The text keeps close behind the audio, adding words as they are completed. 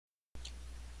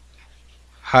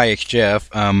Hi, it's Jeff.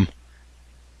 Yeah,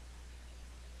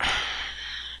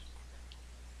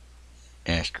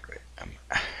 screw it.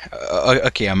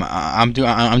 Okay, I'm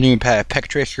doing Packet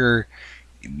Tracer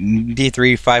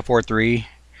D3543,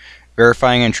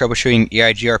 verifying and troubleshooting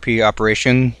EIGRP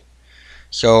operation.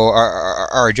 So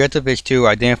our objective is to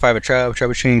identify the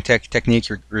troubleshooting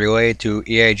techniques related to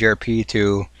EIGRP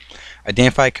to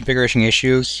identify configuration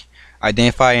issues,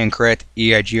 identify and correct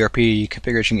EIGRP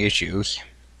configuration issues.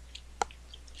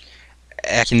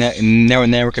 As a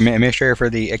network administrator for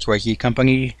the XYZ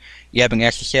company, you have been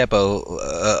asked to set up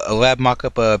a lab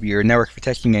mock-up of your network for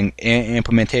testing and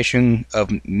implementation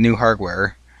of new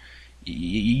hardware.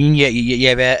 You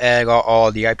have added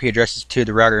all the IP addresses to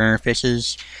the router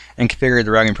interfaces and configured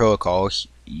the routing protocols.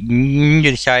 You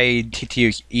decide to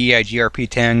use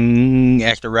EIGRP10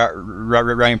 as the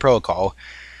routing protocol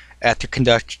after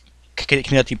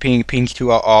conducting pings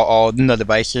to all the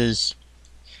devices.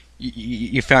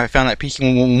 You found that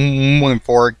PC 1 and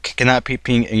 4 cannot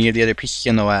ping any of the other PCs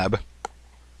in the lab.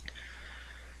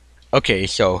 Okay,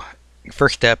 so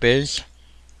first step is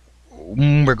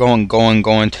we're going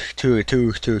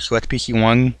to select PC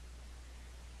 1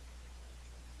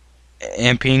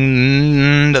 and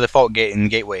ping the default gate and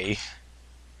gateway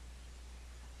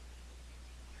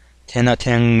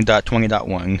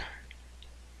 10.10.20.1.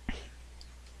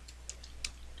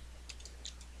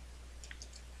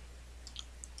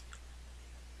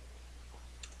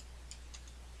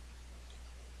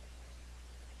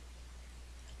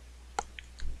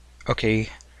 Okay,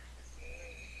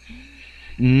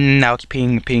 now it's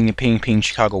ping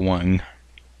Chicago 1.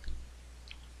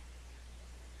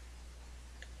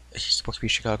 Is it supposed to be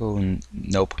Chicago?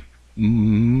 Nope.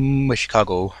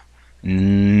 Chicago.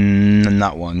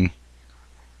 Not 1.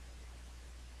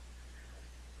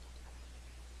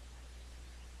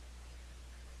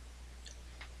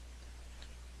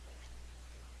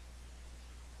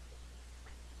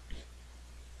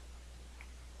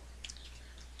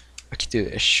 Let's do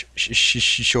this.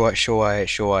 Show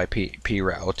IP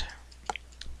route.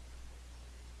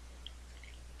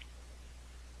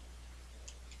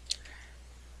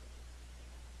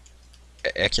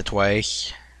 Exit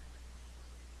twice.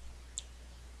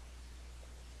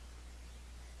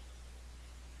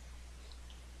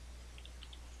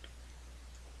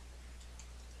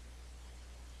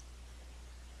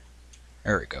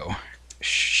 There we go.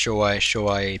 Show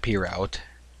IP route.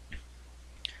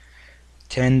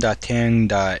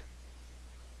 10.10.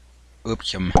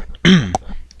 Oops.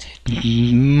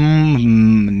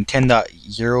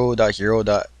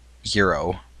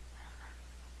 10.0.0.0.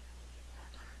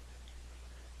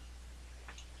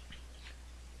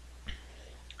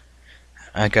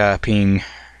 I got ping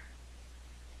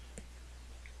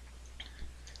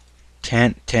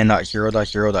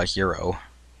 10.0.0.0.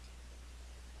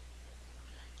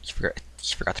 Just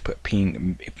forgot to put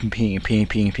ping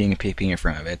in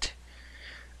front of it.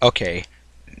 Okay.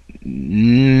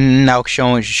 Now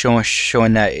showing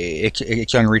that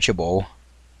it's unreachable.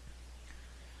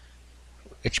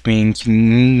 Which means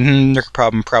there's a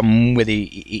problem with the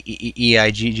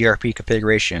EIGRP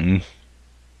configuration.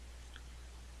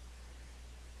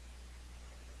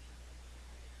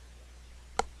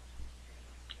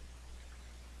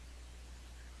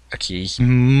 Okay,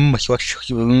 let's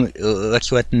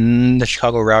select the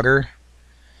Chicago router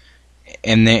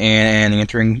and then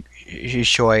entering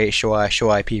show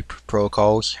IP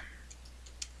protocols.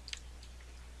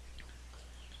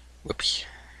 Whoops.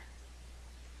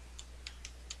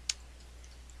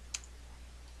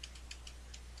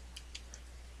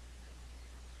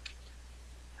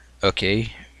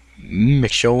 Okay,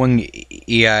 it's showing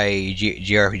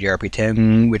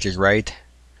EIGRP10, which is right.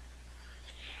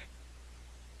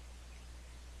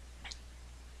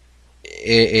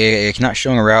 It's not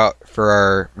showing a route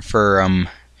for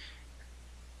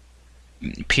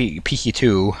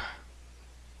PC2.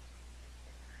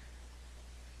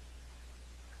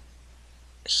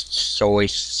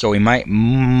 So we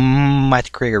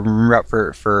might create a route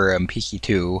for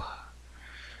PC2.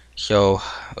 So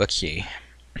let's see.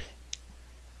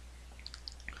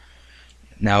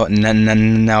 Now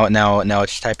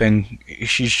it's typing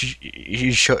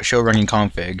show running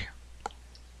config.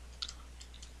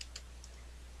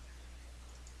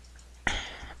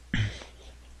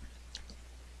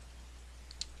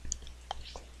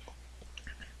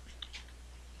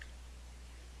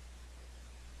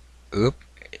 Oop.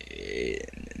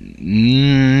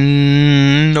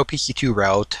 No PC2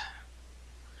 route.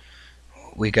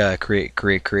 We gotta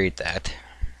create that.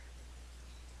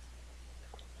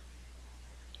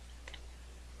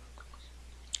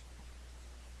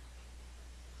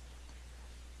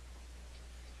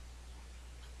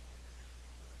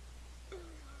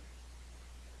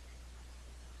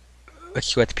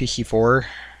 let's go at PC4.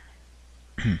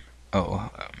 Oh,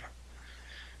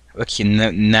 okay.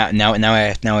 Now I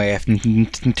have to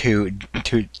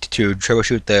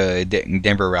troubleshoot the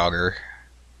Denver router.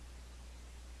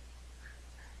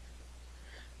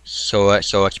 So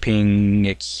let's ping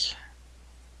its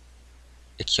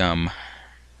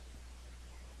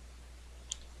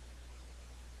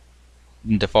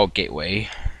default gateway.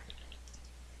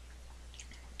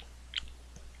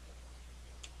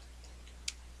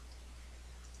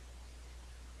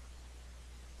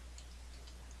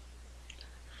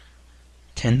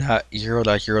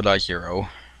 .0.0.0.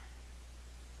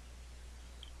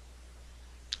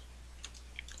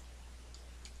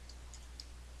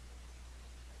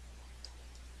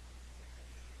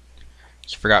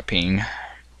 Just forgot ping.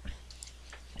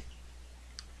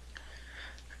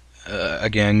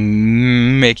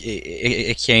 Again, make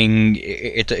it's saying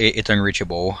it's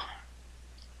unreachable.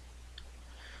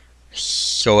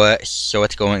 So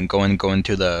let's go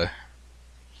to the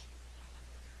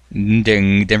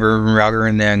Denver router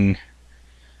and then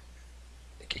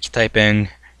type in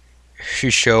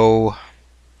show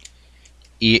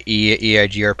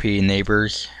EIGRP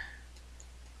neighbors.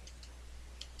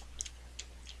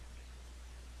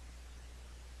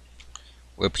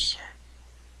 Whoops.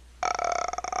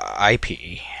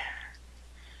 IP.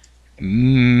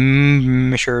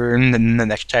 Make sure the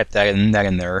next type that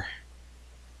in there.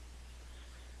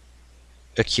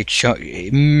 It's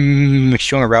showing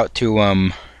a route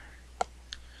to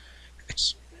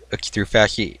it's through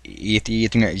fast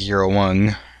Ethernet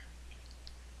 01,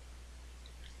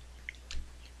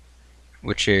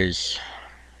 which is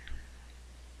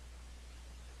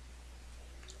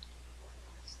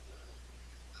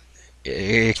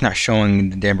it's not showing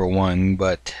the Denver 1,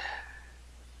 but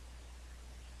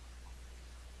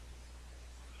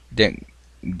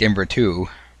Denver 2.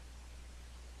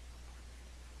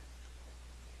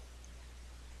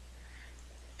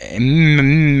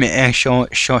 And showing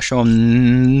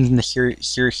the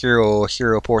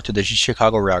serial port to the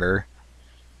Chicago router.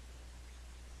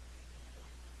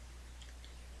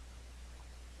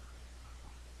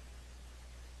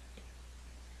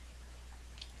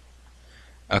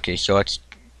 Okay, so let's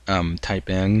type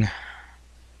in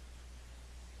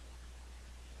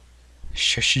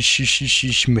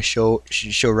show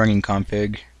running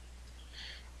config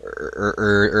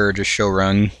or just show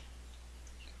run.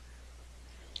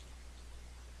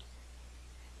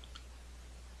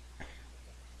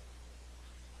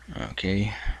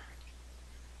 Okay.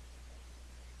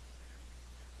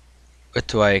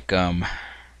 It's like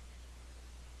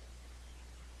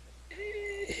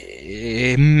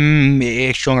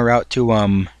it's showing a route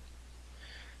to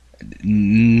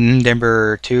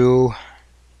Denver 2,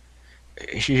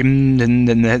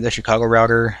 the Chicago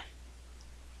router,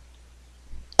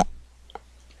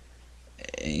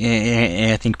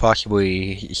 and I think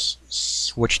possibly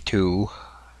switch to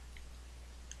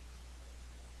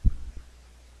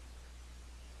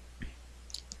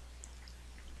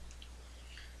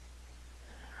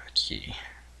let's see.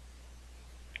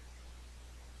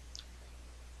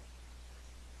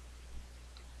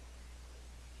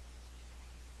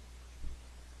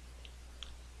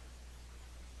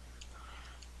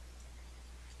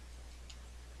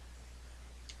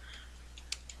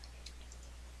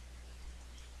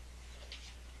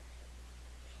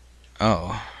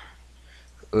 Oh,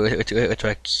 it's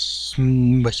like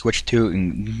switch to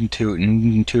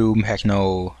has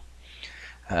no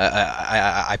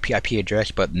IP address,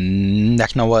 but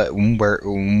that's not what we're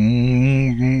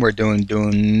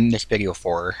doing this video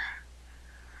for.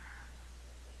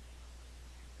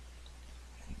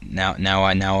 Now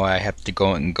I have to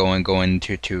go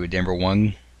into Denver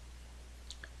 1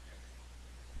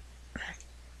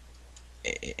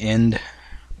 and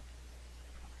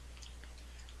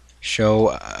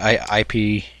show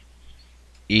IP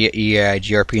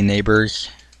EIGRP neighbors.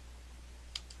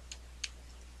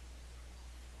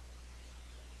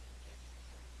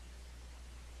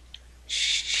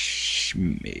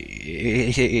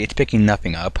 It's picking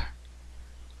nothing up.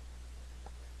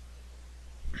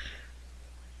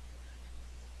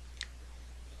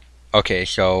 Okay,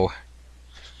 so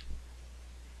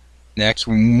next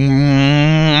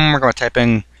we're going to type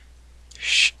in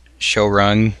show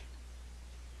run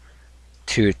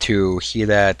to see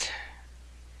that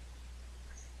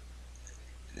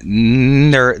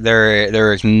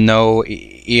there is no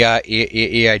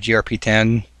EIGRP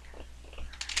 10.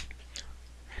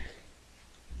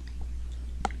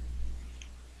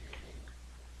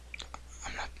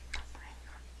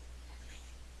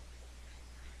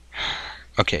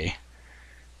 Okay,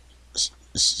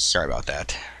 sorry about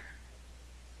that.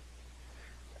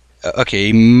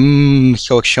 Okay,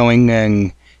 so it's showing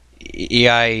an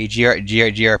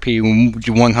EIGRP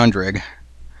 100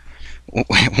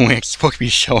 when it's supposed to be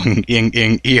showing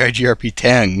in EIGRP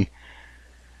 10.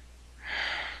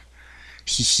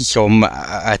 So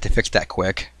I have to fix that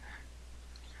quick.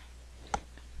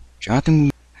 Jonathan,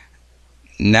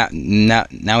 now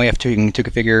we have to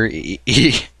configure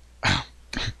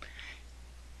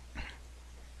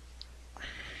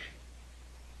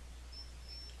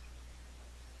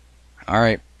All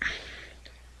right,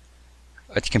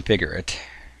 let's configure it.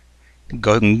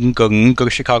 Go to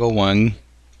Chicago 1,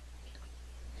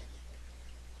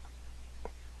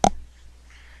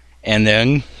 and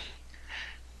then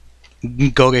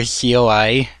go to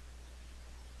CLI.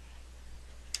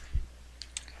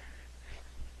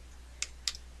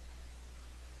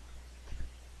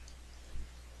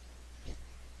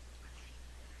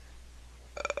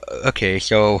 Okay,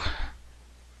 so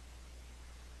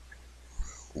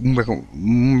we're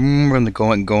going to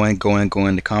go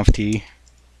into conf t,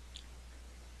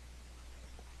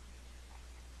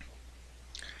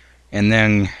 and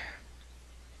then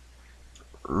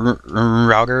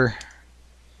router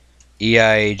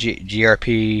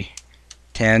EIGRP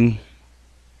 10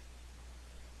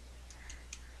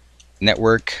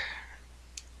 network.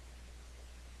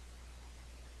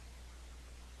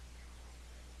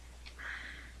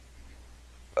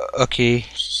 Okay,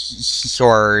 so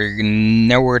our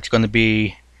network's going to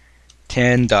be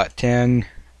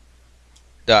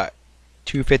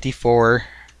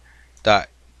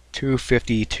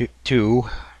 10.10.254.252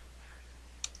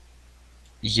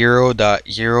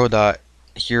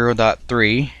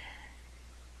 0.0.0.3,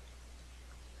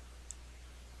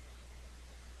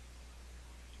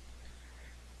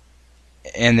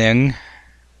 and then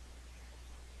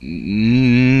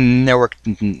network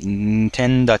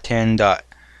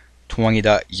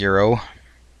 10.10.20.0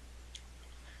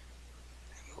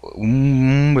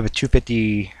 with a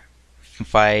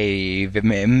 255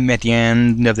 at the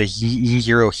end of the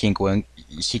 0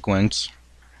 sequence.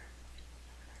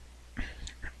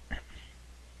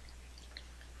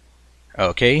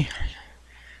 Okay,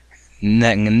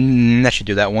 that should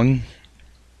do that one.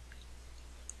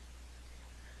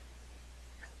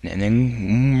 And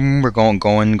then we're going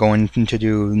to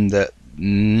do the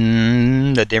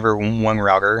Denver 1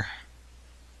 router,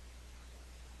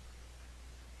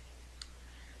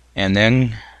 and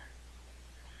then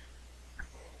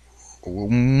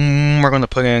we're going to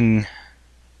put in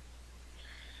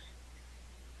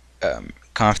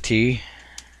conf t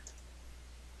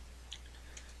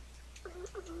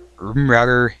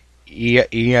router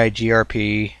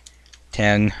EIGRP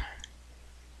 10.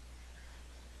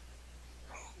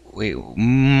 We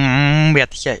have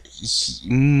to set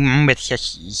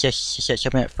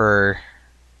segment for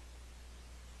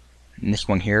this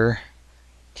one here,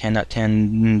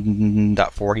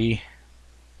 10.10.40.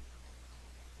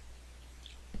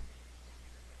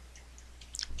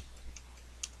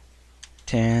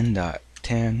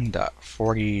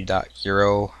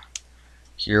 .10.40.0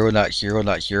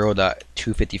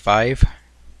 0.0.0.255,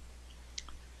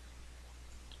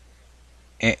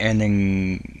 and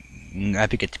then I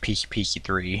think it's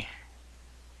PC3.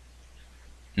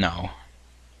 No.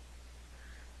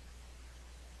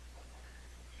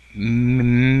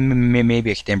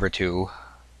 Maybe it's Denver 2.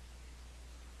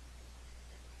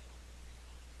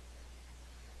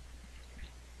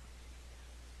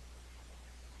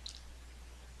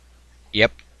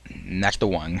 Yep, that's the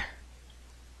one.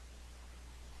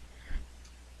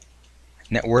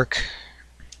 Network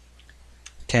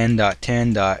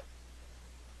 10.10.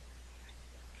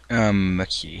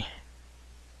 Let's see.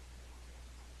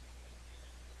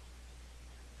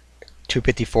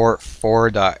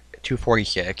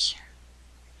 254.4.246.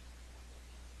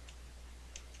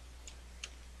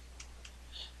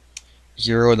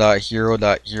 Zero dot zero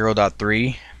dot zero dot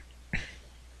 3.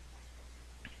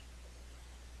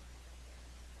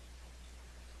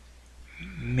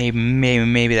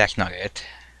 Maybe that's not it.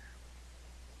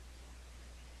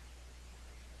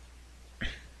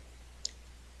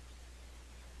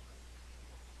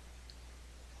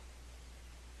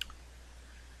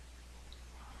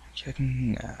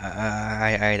 Checking. I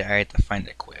had to find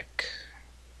it quick.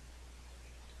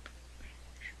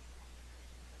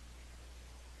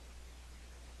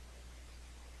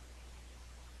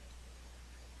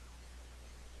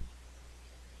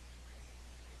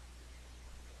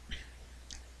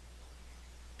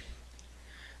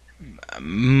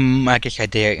 I guess I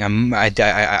did.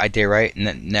 I did right.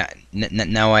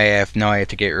 Now I have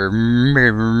to get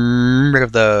rid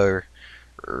of the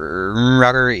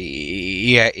router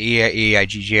EIGRP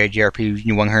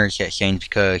 100 settings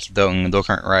because those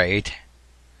aren't right.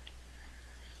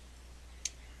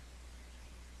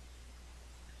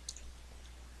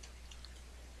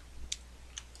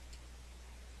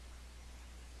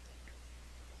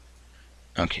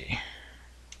 Okay.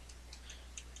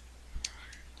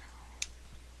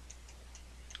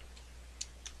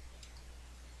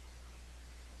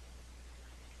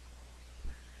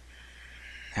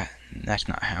 That's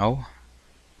not how.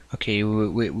 Okay,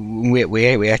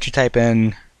 we actually type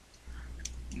in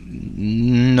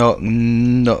no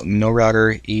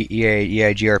router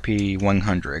EIGRP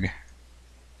 100.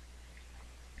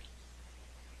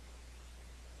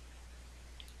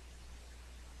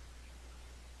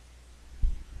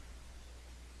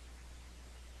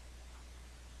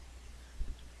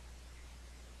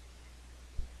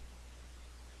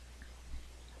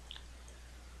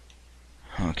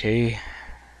 Okay.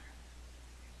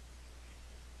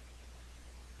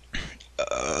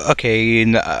 Okay,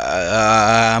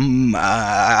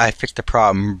 I fixed the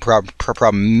problem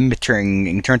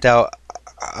metering. It turned out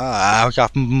I was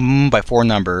off by 4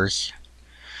 numbers.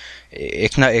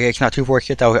 It's not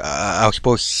 246. I was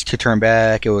supposed to turn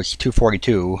back. It was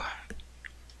 242.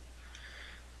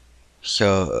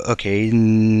 So okay,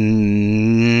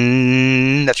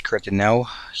 that's corrected now.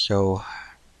 So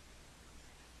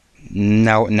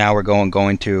now we're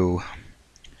going to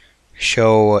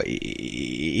show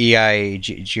EIGRP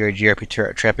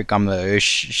traffic on the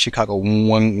Chicago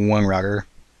 1 router.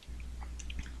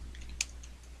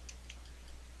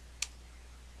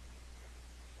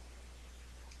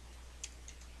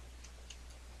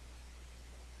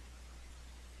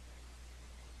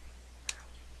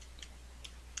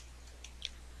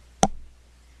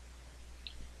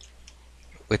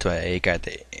 Wait till I got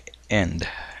the end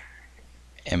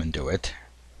and do it.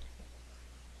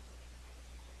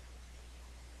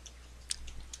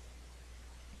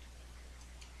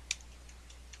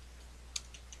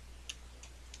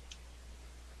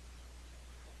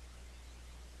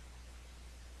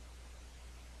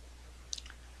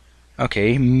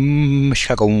 Okay,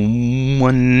 Chicago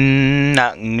 1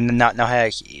 now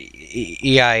has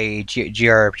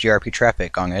EIGRP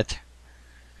traffic on it.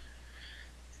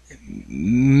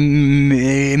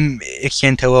 It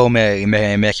sent hello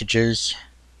messages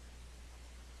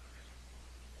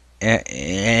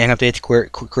and updates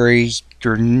queries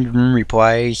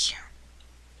replies.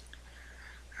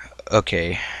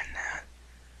 Okay,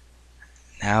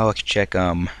 now let's check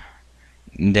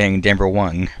Denver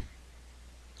 1.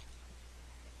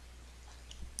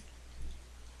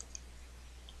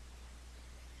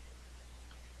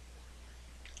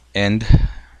 And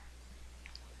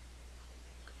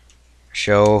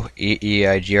show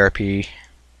EIGRP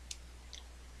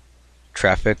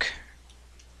traffic.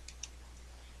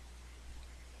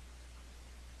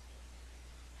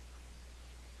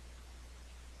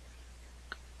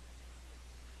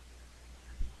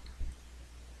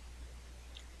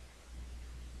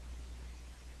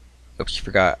 Oops,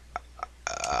 forgot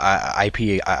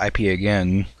IP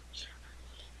again.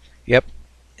 Yep.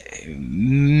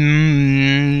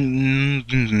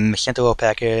 Sent a little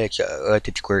package.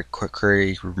 Did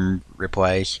query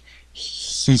replies.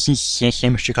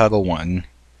 Same Chicago 1.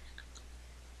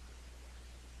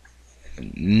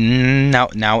 Now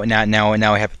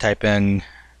I have to type in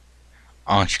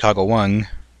on Chicago 1.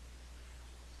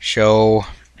 Show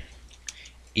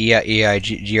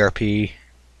EIGRP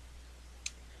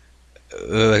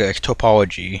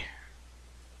topology.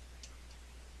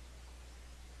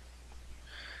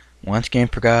 Once again,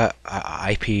 forgot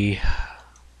IP.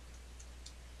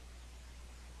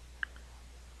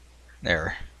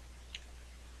 There.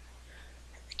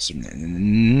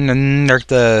 There's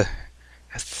the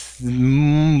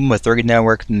 30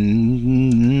 network,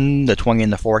 the 20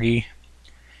 and the 40,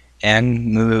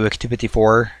 and the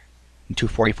 254,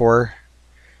 244,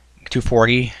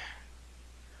 240.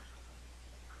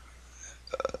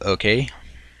 Okay.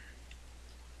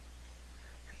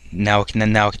 Now I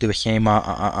can do the same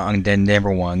on the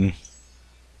Denver 1.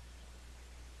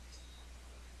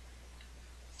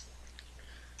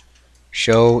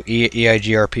 Show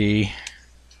EIGRP.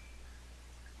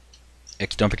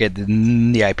 Don't forget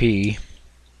the IP.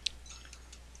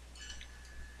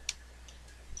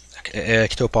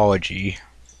 Topology.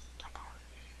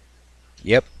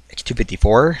 Yep, it's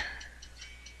 254,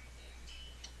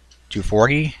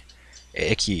 240,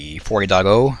 it's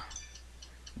 40.0,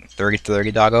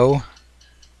 30.0,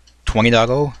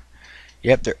 20.0.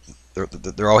 Yep,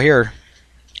 they're all here.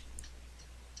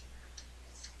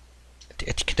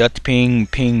 It's conduct ping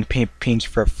from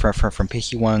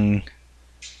PC1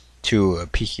 to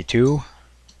PC2.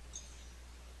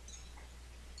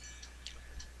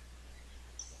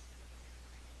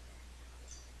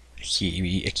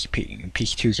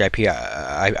 PC2's IP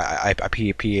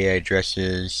address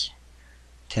is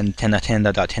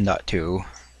 10.10.10.2.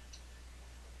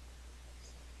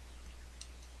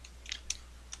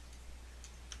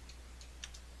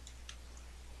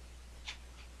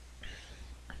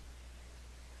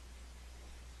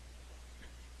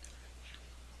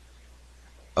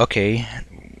 Okay,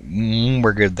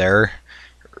 we're good there.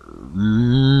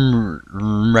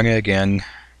 Run it again.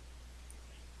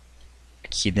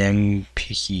 Okay, then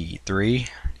PC3.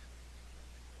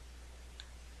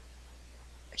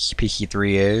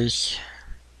 PC3 is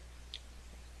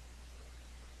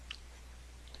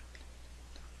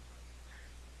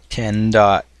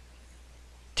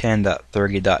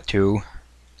 10.10.30.2.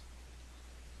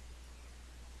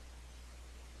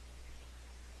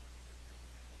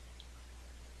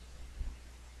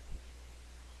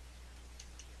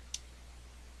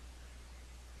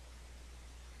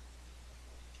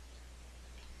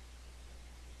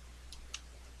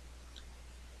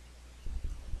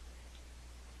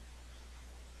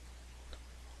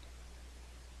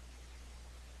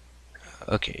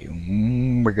 Okay,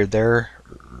 we're good there.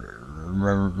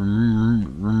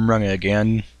 Run it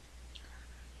again.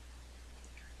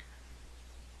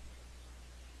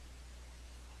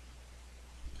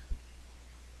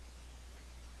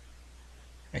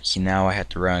 Actually, now I have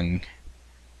to run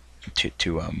to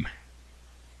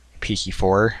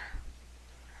PC4.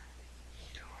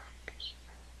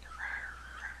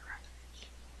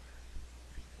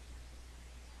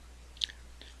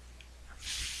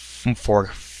 From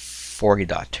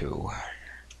 40.2.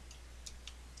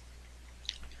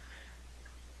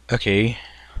 Okay.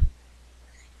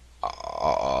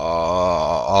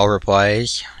 All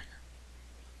replies.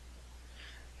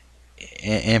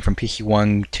 And from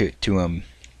PC1 to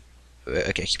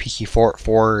okay,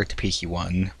 PC4 to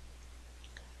PC1.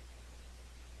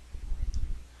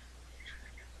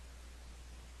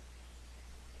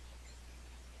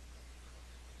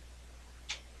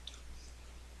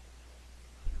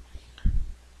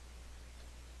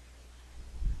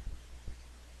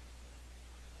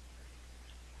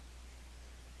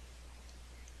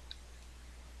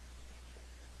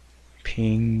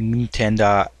 Ping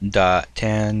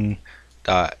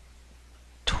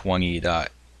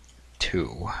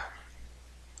 10.10.20.2.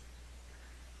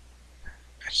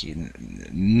 Actually,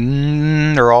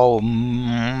 they're all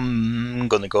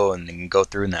gonna go and go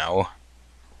through now.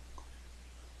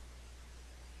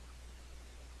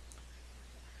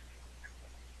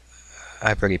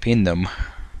 I've already pinned them,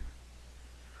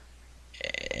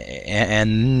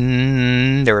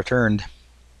 and they're returned.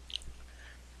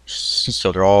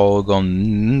 So they're all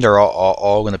going. They're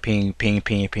all gonna ping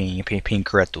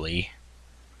correctly.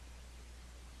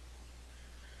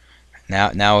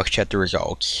 Now let's check the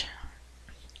results.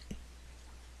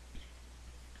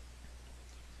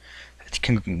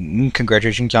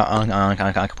 Congratulations on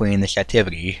completing this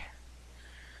activity.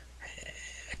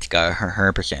 It's got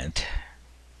 100%.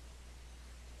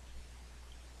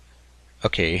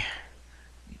 Okay.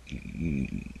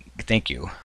 Thank you.